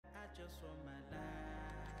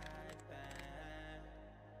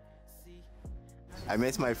I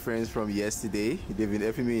met my friends from yesterday. They've been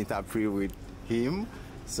helping me interpret with him.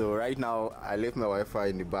 So right now, I left my Wi-Fi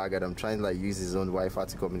in the bag and I'm trying to use his own Wi-Fi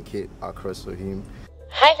to communicate across to him.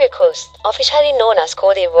 Ivory Coast, officially known as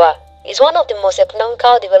Côte d'Ivoire, is one of the most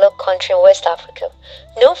economically developed countries in West Africa,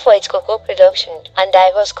 known for its cocoa production and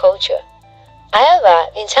diverse culture. However,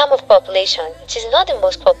 in terms of population, it is not the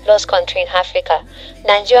most populous country in Africa.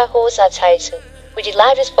 Nigeria holds that title, with the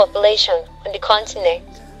largest population on the continent.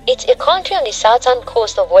 It's a country on the southern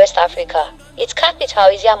coast of West Africa. Its capital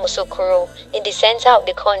is Yamoussoukro in the center of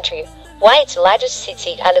the country, while its largest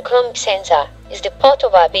city and economic center is the port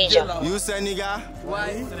of Abidjan. You Senegal?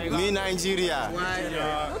 Why? Me Nigeria.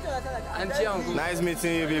 Why? Nice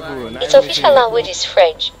meeting you people. Nice Its official language is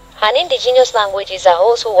French, and indigenous languages are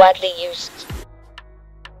also widely used.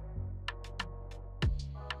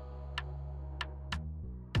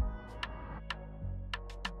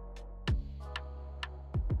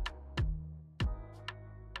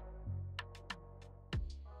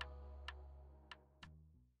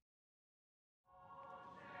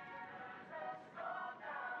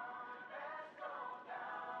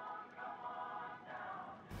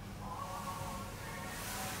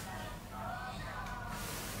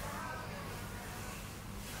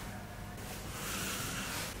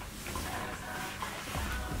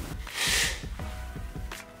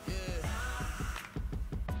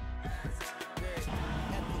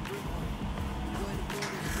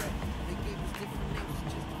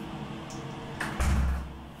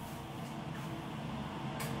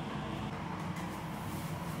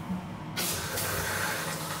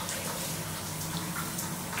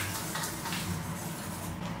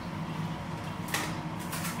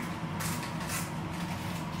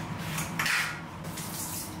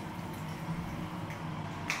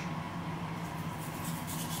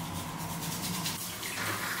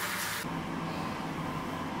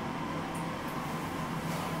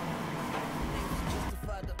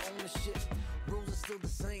 Rules are still the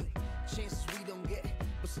same, chances we don't get,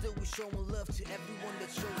 but still we showing love to everyone that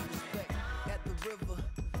shows respect. At the river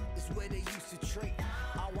is where they used to trade.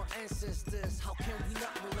 Our ancestors, how can we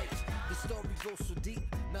not relate? The story goes so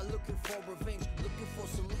deep, not looking for revenge, looking for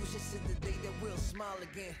solutions in the day that we'll smile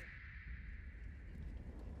again.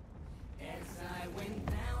 As I went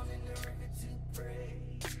down in the river to pray,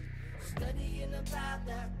 studying about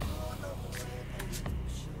that corner of the land and the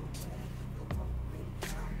ocean.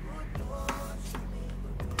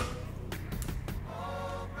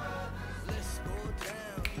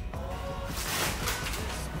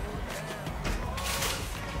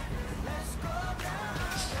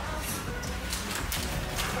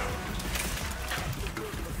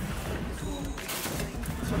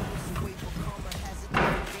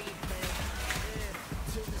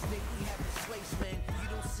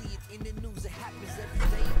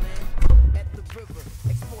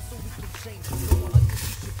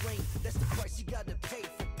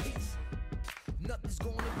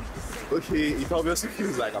 Okay, it obviously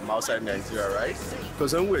feels like I'm outside Nigeria, right?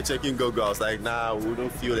 Because when we were checking Google, I was like, nah, we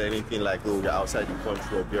don't feel anything like, oh, we're outside the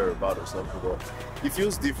country or we're about or something. But it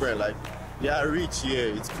feels different. Like, they are rich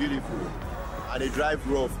here, it's beautiful. And they drive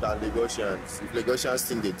rough than Lagosians. If Lagosians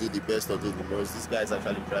think they do the best or do the most, these guys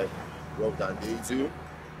actually drive rough than they do.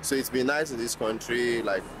 So it's been nice in this country.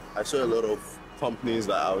 Like, I saw a lot of companies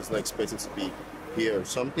that I was not expecting to be here or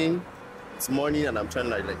something. It's morning and I'm trying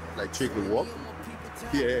to like take the walk.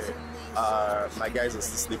 Here, my guys are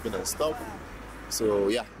still sleeping and stuff. So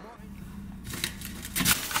yeah.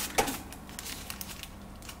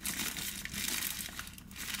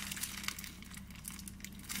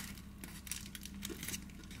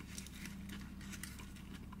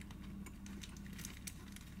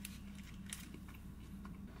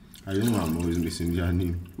 I don't know, I'm always missing your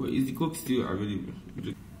name. Wait, is the coke still available?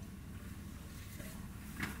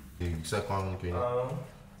 The second one, okay.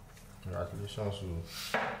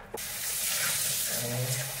 Congratulations.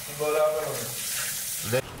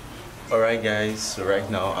 Alright guys, so right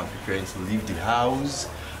now I'm preparing to leave the house.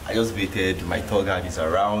 I just waited, my tour guide is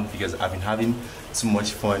around because I've been having too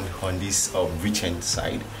much fun on this weekend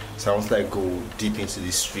side. So I want to like go deep into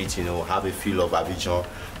the street, you know, have a feel of Abidjan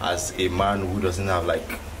as a man who doesn't have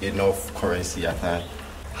like enough currency at time.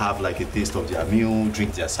 Have like a taste of their meal,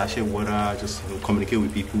 drink their sachet water, just communicate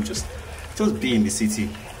with people, just be in the city,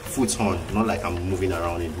 foot on, not like I'm moving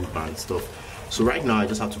around in Uber and stuff. So right now I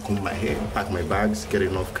just have to comb my hair, pack my bags, get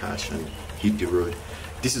enough cash and hit the road.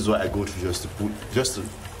 This is what I go to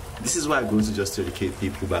this is what I go to just to educate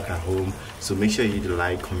people back at home. So make sure you hit the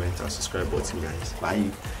like, comment and subscribe button, guys. Bye.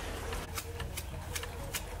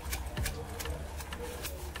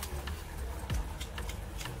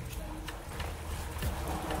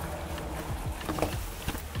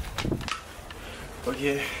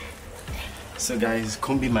 Okay, so guys,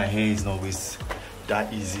 combing my hair is not always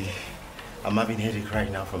that easy. I'm having headache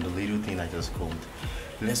right now from the little thing I just combed.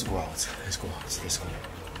 Let's go out. Let's go out. Let's go.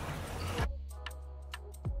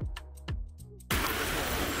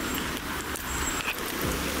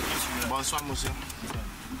 Bonsoir, monsieur.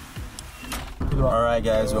 Alright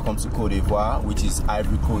guys, welcome to Côte d'Ivoire, which is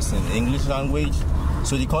Ivory Coast in English language.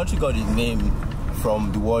 So the country got its name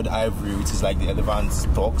from the word ivory, which is like the elephant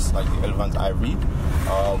stalks, like the elephant ivory,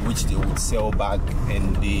 which they would sell back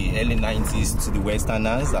in the early 90s to the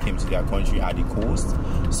Westerners that came to their country at the coast.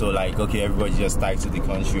 So like, okay, everybody just tied to the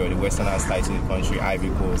country, or the Westerners tied to the country,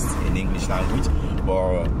 Ivory Coast in English language.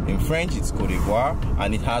 But in French, it's Côte d'Ivoire,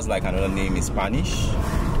 and it has like another name in Spanish.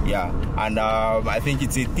 Yeah, and I think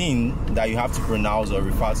it's a thing that you have to pronounce or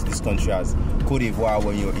refer to this country as Côte d'Ivoire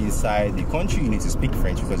when you're inside the country. You need to speak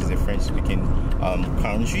French because it's a French-speaking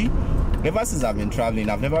country. Ever since I've been traveling,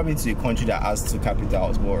 I've never been to a country that has two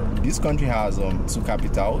capitals, but this country has two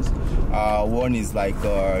capitals. One is like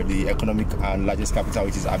the economic and largest capital,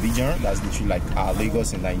 which is Abidjan. That's literally like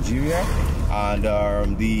Lagos in Nigeria,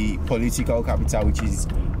 and the political capital, which is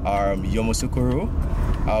Yamoussoukro,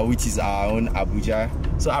 which is our own Abuja.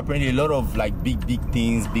 So apparently a lot of like big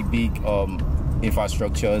things, big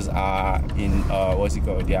infrastructures are in what's it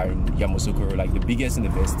called? They are in Yamoussoukro, like the biggest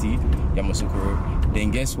university, Yamoussoukro.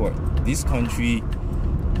 Then guess what? This country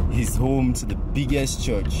is home to the biggest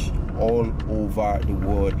church all over the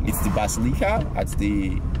world. It's the Basilica at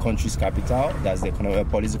the country's capital. That's the economic,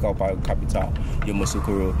 political capital,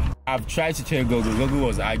 Yamoussoukro. I've tried to tell Google. Google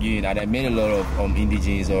was arguing, and I met a lot of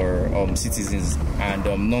indigenous or citizens and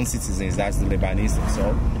non-citizens. That's the Lebanese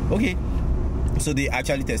themselves. Okay. So they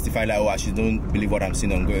actually testify like, oh, I actually don't believe what I'm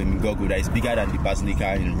seeing on Google, that it's bigger than the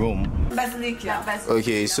Basilica in Rome. Basilica.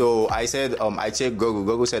 Okay, so I said, I checked Google.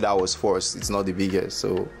 Google said that was false. It's not the biggest,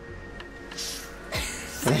 so.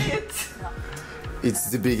 It's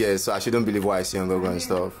the biggest, so I shouldn't believe what I see on Google and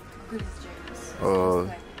stuff.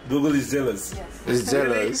 Google is jealous. Yes. It's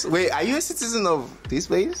jealous. Wait, are you a citizen of this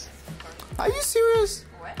place? Are you serious?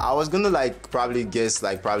 What? I was gonna like probably guess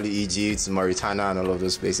like probably Egypt, Mauritania, and all of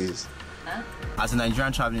those places. Huh? As a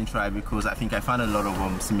Nigerian traveling tribe, because I think I found a lot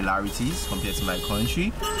of similarities compared to my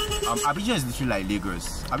country. Abidjan is literally like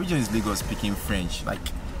Lagos. Abidjan is Lagos speaking French. Like,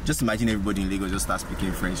 just imagine everybody in Lagos just start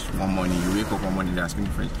speaking French one morning. You wake up one morning, they're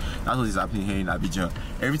speaking French. That's what is happening here in Abidjan.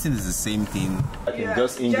 Everything is the same thing. I think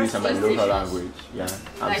just English and my local language. Yeah,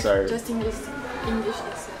 I'm sorry. Just English is enough.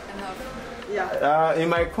 Yeah. In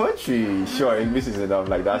my country, sure, English is enough.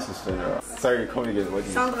 Like that's just general. Sorry, come again. What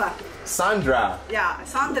is Sandra. Sandra. Yeah,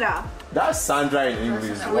 Sandra. That's Sandra in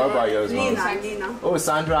English. What about yours, Lina, mom? Lina. Oh,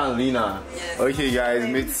 Sandra and Lina. Yes. Okay, guys,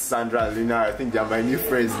 meet Sandra and Lina. I think they're my new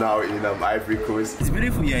friends now in Ivory Coast. It's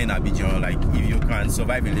beautiful here in Abidjan. Like, if you can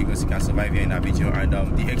survive in Lagos, you can survive here in Abidjan. And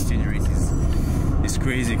the exchange rate is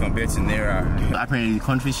crazy compared to Naira. Apparently, the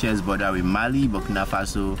country shares border with Mali, Burkina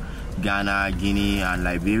Faso, Ghana, Guinea, and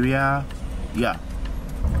Liberia. Yeah.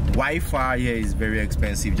 Wi-Fi here is very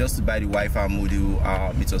expensive. Just to buy the Wi-Fi module,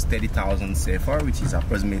 it was 30,000 CFA, which is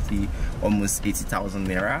approximately almost 80,000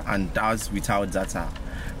 Naira, and that's without data.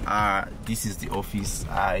 This is the office.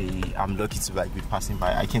 I am lucky to like be passing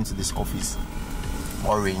by. I came to this office,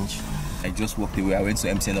 Orange. I just walked away. I went to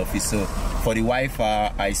MTN office. So for the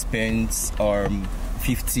Wi-Fi, I spent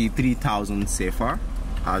 53,000 CFA.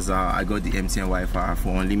 As I got the MTN Wi-Fi for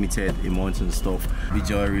unlimited a month and stuff.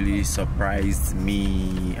 Abidjan really surprised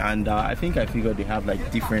me, and I think I figured they have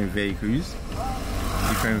like different vehicles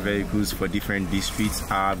for different districts.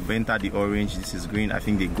 I've entered the Orange. This is green. I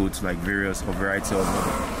think they go to like various or variety of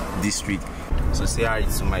districts. So say hi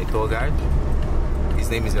to my tour guide.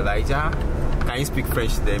 His name is Elijah. Can you speak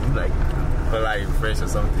French to them, like French or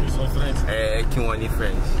something? French. Kiwani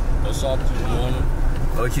French.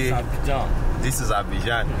 Okay. This is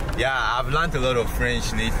Abidjan. Yeah, I've learned a lot of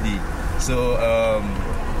French lately. So,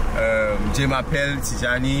 Je m'appelle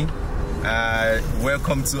Tijani.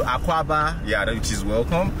 Welcome to Aquaba. Yeah, which is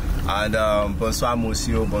welcome. And bonsoir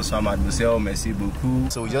monsieur, bonsoir mademoiselle, merci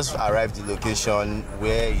beaucoup. So we just arrived at the location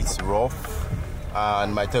where it's rough.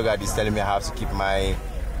 And my tour guide is telling me I have to keep my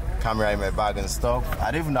camera in my bag and stuff.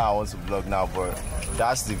 I don't even know I want to vlog now, but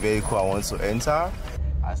that's the vehicle I want to enter.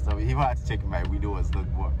 And stuff. Even had to check my window was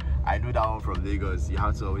locked, but I know that one from Lagos. You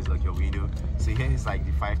have to always lock your window. So here is like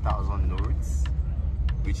the 5,000 notes,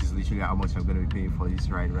 which is literally how much I'm going to be paying for this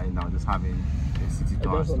ride right now. Just having a city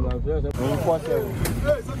tour stuff.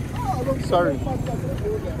 Sorry.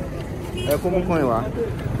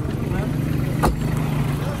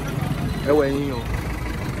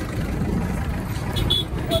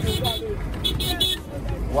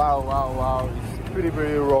 Wow. pretty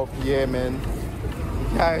rough here, man.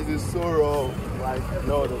 Guys, it's so rough. Like,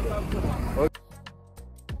 no. Okay.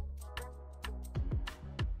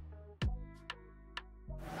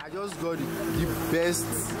 I just got the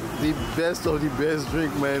best of the best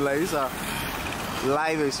drink, man. Like, it's a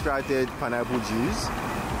live extracted pineapple juice,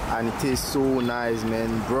 and it tastes so nice,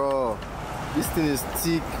 man. Bro, this thing is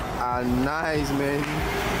thick and nice, man.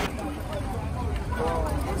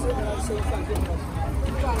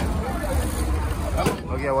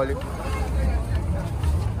 Okay, Wally.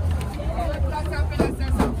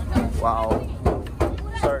 Wow.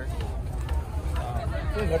 Sorry.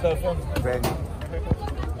 Very.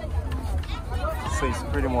 So it's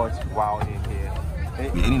pretty much wild in here.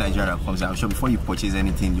 Any Nigerian that comes, I'm sure before you purchase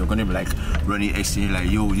anything, you're gonna be like running exchange, like,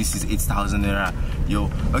 yo, this is 8,000 naira, yo.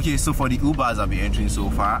 Okay, so for the Ubers I've been entering so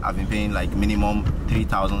far, I've been paying like minimum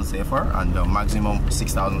 3,000 CFR and maximum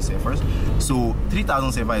 6,000 CFRs. So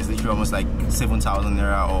 3,000 CFR is literally almost like 7,000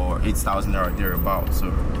 naira or 8,000 naira thereabouts.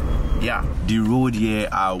 So yeah, the road here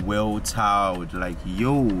are well tiled, like,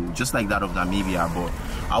 yo, just like that of Namibia. But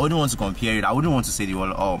I wouldn't want to compare it. I wouldn't want to say the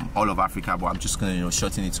all of Africa, but I'm just gonna, you know,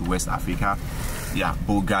 shorten it to West Africa. Yeah,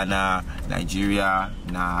 both Ghana, Nigeria.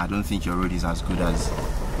 Nah, I don't think your road is as good as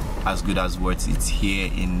what it's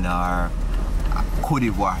here in our Cote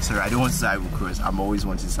d'Ivoire. Sorry, I don't want to say Ivory Coast. I'm always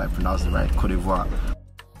wanting to pronounce it right. Cote d'Ivoire.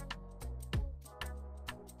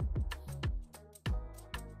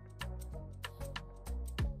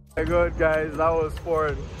 Very good, guys. That was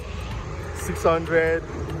for 600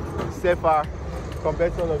 CFA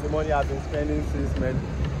compared to all of the money I've been spending since, man.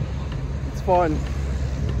 It's fun.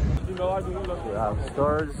 We have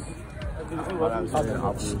stores. What I'm saying,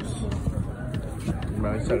 apples.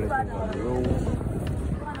 My selling on the road.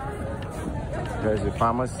 There's a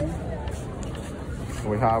pharmacy.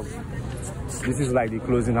 We have. This is like the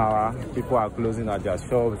closing hour. People are closing at their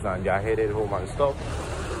shops and they are headed home and stuff.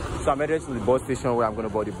 So I'm headed to the bus station where I'm going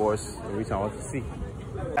to board the bus, which I want to see.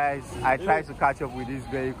 Guys, I tried to catch up with this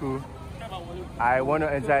vehicle. I want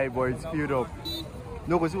to enter it, but it's filled up.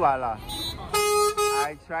 No,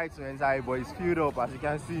 I tried to enter it, but it's filled up, as you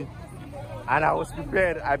can see. And I was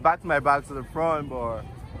prepared. I backed my bag to the front, but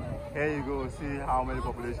here you go. See how many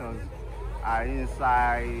populations are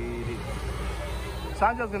inside it. So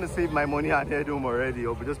I'm just going to save my money and head home already,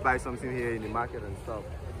 or just buy something here in the market and stuff.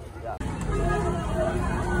 Yeah.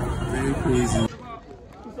 Very crazy.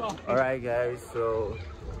 Alright guys, so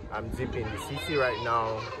I'm deep in the city right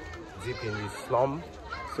now, deep in the slum.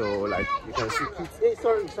 So like you can see kids, hey,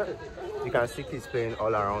 sorry. You can see kids playing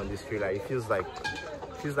all around the street. Like it feels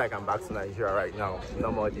like I'm back to Nigeria right now.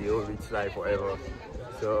 No more the old rich life forever.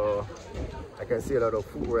 So I can see a lot of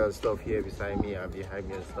footwear and stuff here beside me and behind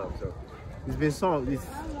me and stuff. So it's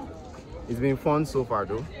been fun so far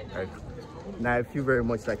though. Like, now I feel very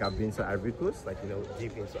much like I've been to Ivory Coast, like, you know,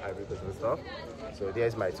 deep into Ivory Coast and stuff. So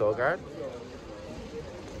there's my tour guide.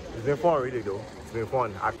 It's been fun really though. It's been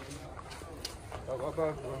fun.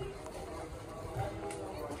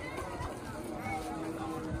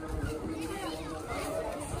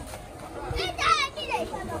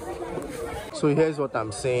 So here's what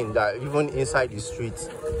I'm saying, that even inside the streets,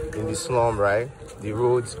 in the slum, right, the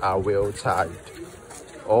roads are well tarred.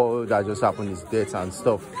 All that just happened is death and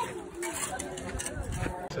stuff.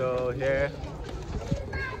 So here,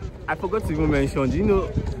 I forgot to even mention, do you know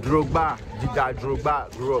Drogba, Drogba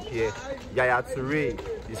grew up here. Yaya Toure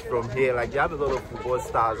is from here. Like, they have a lot of football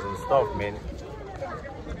stars and stuff, man.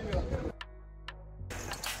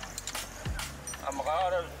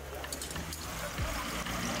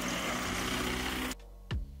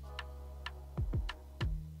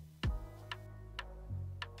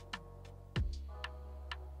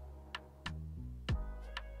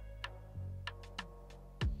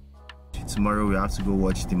 Tomorrow we have to go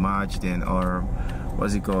watch the match, then, or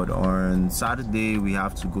what's it called, on Saturday we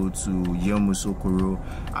have to go to Yamoussoukro.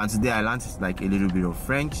 And today I learned like a little bit of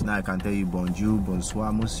French. Now I can tell you bonjour,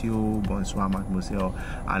 bonsoir monsieur, bonsoir mademoiselle,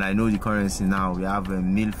 and I know the currency now. We have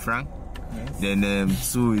 1000 francs, yes. Then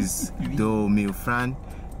 2 is 2000 francs,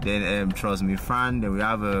 then trust me franc, then we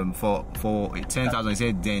have for 10,000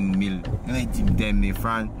 say 10,000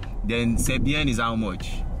 francs, then c'est bien is how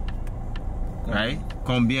much? Right?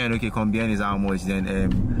 Combien, okay, combien is how much,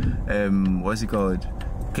 then what's it called?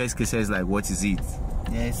 Qu'est-ce que c'est, like what is it?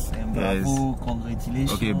 Yes, bravo,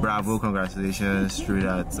 congratulations. Okay, bravo, congratulations, through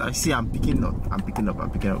that. I see I'm picking up,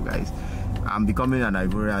 guys. I'm becoming an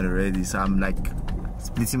Ivorian already, so I'm like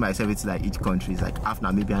splitting myself into like each country. It's like half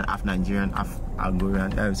Namibian, half Nigerian, half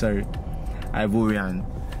Ivorian. Ivorian.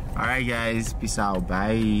 Alright guys, peace out,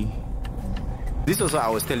 bye. This was what I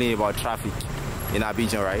was telling you about traffic in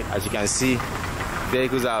Abidjan, right? As you can see,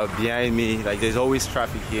 vehicles are behind me, like there's always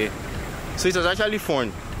traffic here. So it was actually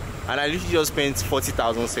fun. And I literally just spent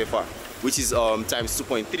 40,000 CFA, which is times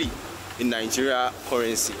 2.3 in Nigeria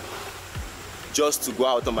currency, just to go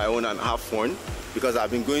out on my own and have fun, because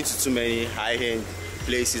I've been going to too many high-end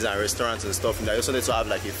places and restaurants and stuff, and I just wanted to have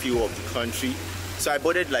like a feel of the country. So I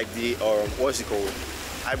bought it like the what's it called?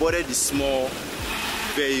 I bought it the small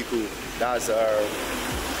vehicle. That's the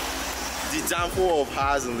Danfo of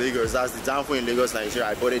ours in Lagos. That's the Danfo in Lagos, Nigeria.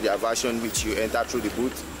 I bought it the version which you enter through the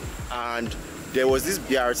boot, and there was this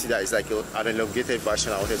BRT that is like an elongated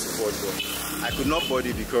version I wanted to board, but I could not board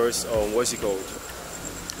it because what's it called?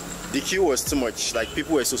 The queue was too much. Like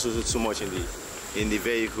people were so much in the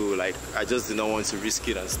vehicle. Like I just did not want to risk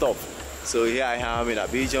it and stop. So here I am in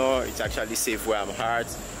Abidjan. It's actually safe where I'm at,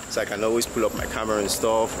 so I can always pull up my camera and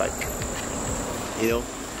stuff. Like, you know,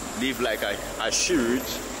 live like I should.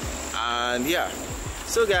 And yeah,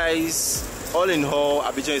 so guys, all in all,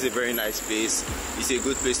 Abidjan is a very nice place. It's a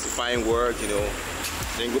good place to find work, you know,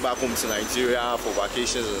 then go back home to Nigeria for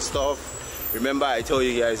vacations and stuff. Remember, I told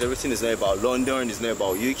you guys, everything is not about London, it's not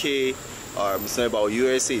about UK, it's not about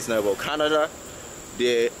USA, it's not about Canada.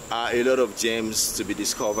 There are a lot of gems to be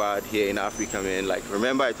discovered here in Africa, man. Like,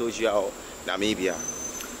 remember I told you how Namibia.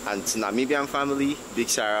 And to Namibian family, big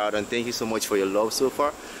shout out and thank you so much for your love so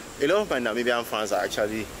far. A lot of my Namibian fans are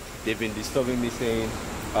actually, they've been disturbing me saying,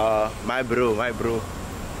 my bro, I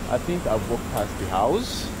think I've walked past the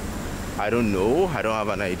house. I don't know, I don't have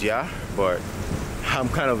an idea, but I'm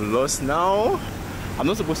kind of lost now. I'm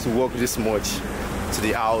not supposed to walk this much to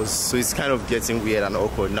the house, so it's kind of getting weird and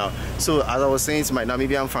awkward now. So as I was saying to my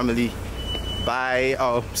Namibian family, bye.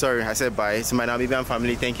 Oh, sorry, I said bye. To my Namibian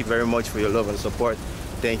family, thank you very much for your love and support.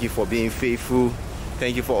 Thank you for being faithful.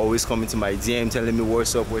 Thank you for always coming to my DM, telling me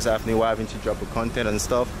what's up, what's happening, why haven't you dropped a content and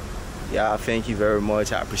stuff. Yeah, thank you very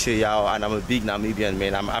much. I appreciate y'all, and I'm a big Namibian,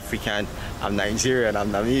 man. I'm African, I'm Nigerian,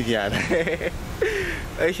 I'm Namibian.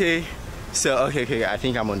 Okay, so okay, I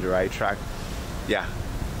think I'm on the right track. Yeah,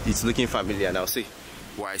 it's looking familiar now. See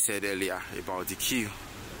what I said earlier about the queue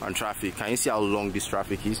and traffic. Can you see how long this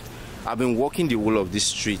traffic is? I've been walking the whole of this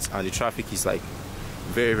street and the traffic is like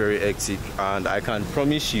very hectic, and I can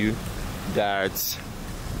promise you that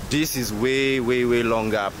this is way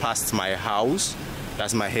longer past my house.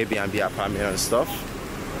 That's my Airbnb apartment and stuff.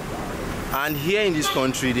 And here in this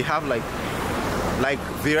country they have like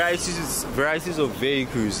varieties of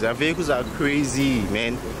vehicles. Their vehicles are crazy,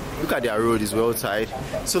 man. Look at their road, is well tied.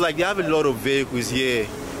 So like they have a lot of vehicles here.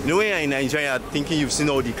 You know, when you're in Nigeria thinking you've seen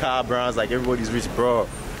all the car brands, like everybody's rich, bro.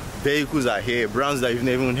 Vehicles are here, brands that you've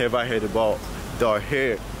never even ever heard about, they're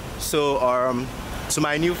here. So to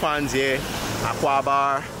my new fans here,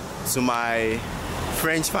 Aquabar, to my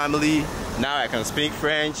French family, now I can speak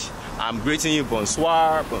French. I'm greeting you,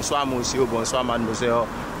 bonsoir, bonsoir monsieur, bonsoir mademoiselle.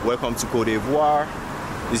 Welcome to Côte d'Ivoire.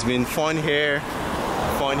 It's been fun here,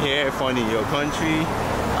 fun in your country.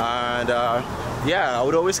 And yeah, I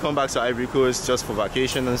would always come back to Ivory Coast just for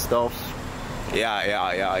vacation and stuff.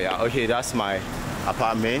 Yeah. Okay, that's my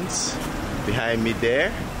apartment behind me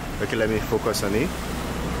there. Okay, let me focus on it.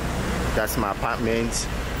 That's my apartment.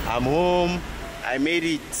 I'm home. I made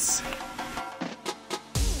it.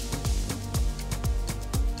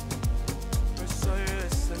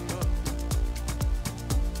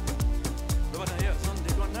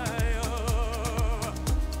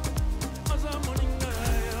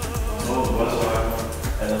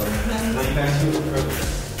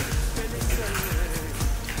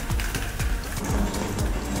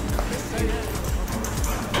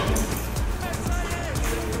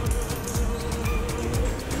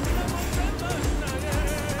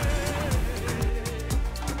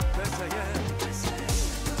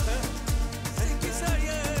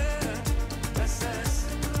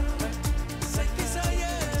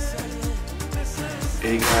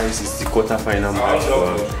 Hey guys, it's the quarterfinal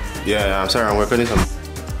match. Yeah, I'm sorry, I'm working on some.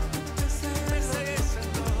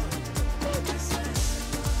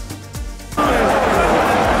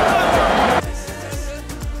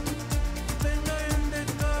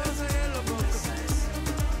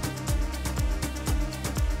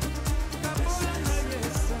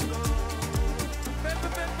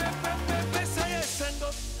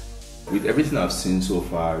 With everything I've seen so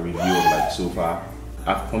far, so far,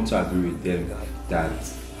 I've come to agree with them that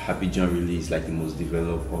Abidjan really is like the most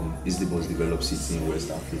developed, city in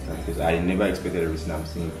West Africa, because I never expected everything I'm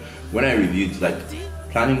seeing. When I reviewed, like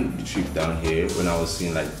planning the trip down here, when I was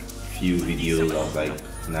seeing like few videos, I was like,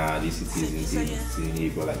 nah, this city isn't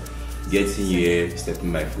here, but like getting here,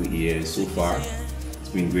 stepping my foot here, so far, it's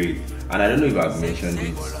been great. And I don't know if I've mentioned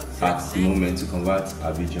it at the moment to convert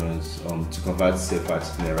Abidjan's to convert CFA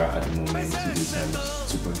to Naira at the moment to do times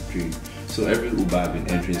 2.3. So every Uber I've been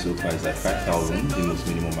entering so far is at 5,000. The most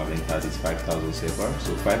minimum I've entered is 5,000 CFA.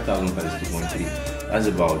 So 5,000 times 2.3, that's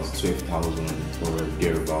about 12,000 or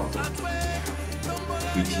thereabout,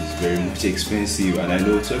 which is very much expensive. And I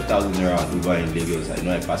know 12,000 Naira Uber in Lagos. I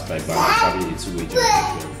know I passed by bank, probably a two-way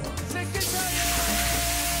journey.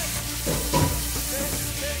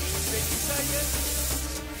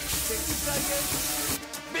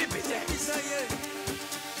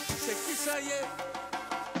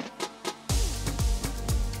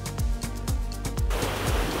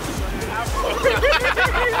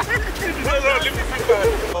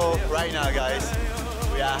 So right now, guys,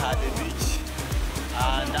 we are at the beach,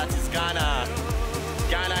 and that is Ghana.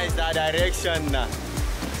 Ghana is that direction.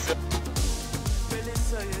 So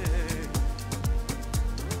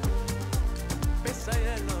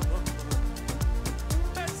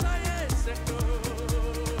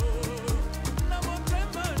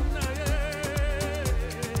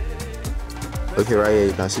okay, right here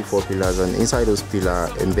you can see 4 pillars, and inside those pillars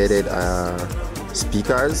embedded are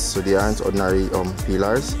speakers, so they aren't ordinary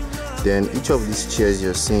pillars. Then each of these chairs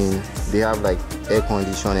you're seeing, they have like air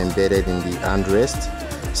condition embedded in the armrest.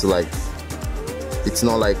 So like it's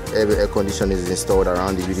not like every air condition is installed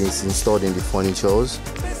around the building, it's installed in the furnitures.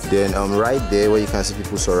 Then right there where you can see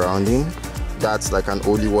people surrounding, that's like an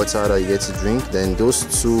holy water that you get to drink. Then those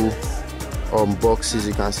two boxes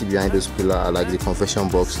you can see behind those pillars are like the confession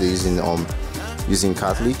box they use in using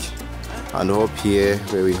Catholic. And up here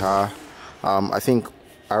where we are, I think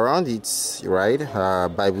around it, right,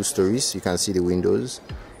 Bible stories. You can see the windows,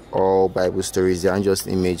 all Bible stories. They aren't just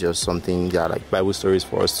images or something. They are like Bible stories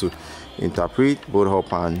for us to interpret, both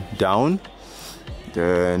up and down.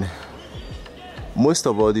 Then most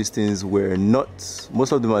of all these things were not,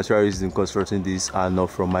 most of the materials in constructing these are not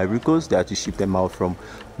from Ivory Coast. They had to ship them out from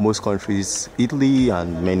most countries, Italy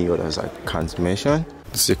and many others I can't mention.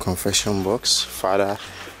 This is a confession box. Father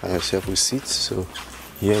and yourself will sit. So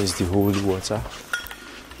here is the holy water.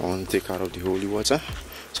 I want to take out of the holy water.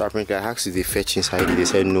 So apparently I asked if they fetch inside it. They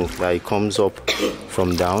said no, that it comes up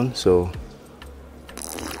from down. So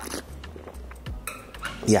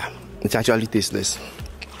yeah, it's actually tasteless.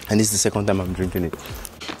 And this is the second time I'm drinking it.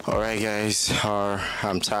 Alright guys,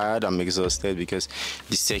 I'm tired, I'm exhausted because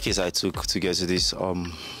the staircase I took to get to this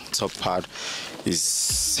top part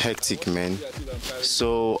is hectic, man.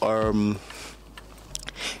 So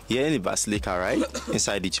here in the Basilica, right,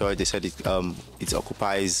 inside the church, they said it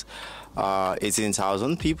occupies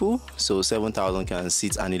 18,000 people, so 7,000 can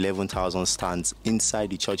sit and 11,000 stands inside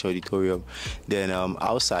the church auditorium. Then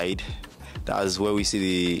outside, that's where we see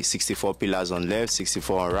the 64 pillars on left,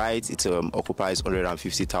 64 on right. It occupies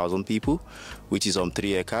 150,000 people, which is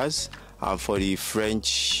 3 acres. And for the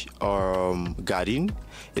French garden,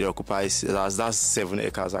 it occupies, that's 7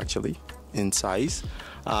 acres actually in size.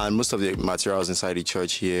 And most of the materials inside the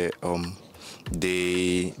church here,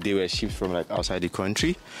 they were shipped from like outside the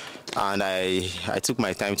country. And I took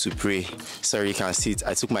my time to pray. Sorry, you can see it.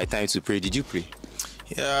 I took my time to pray. Did you pray?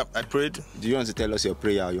 Yeah, I prayed. Do you want to tell us your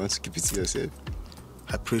prayer or you want to keep it to yourself?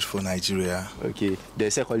 I prayed for Nigeria. Okay.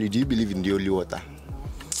 Then secondly, do you believe in the holy water?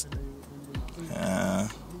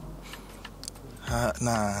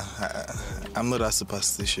 Nah, I'm not that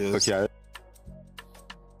superstitious. Okay.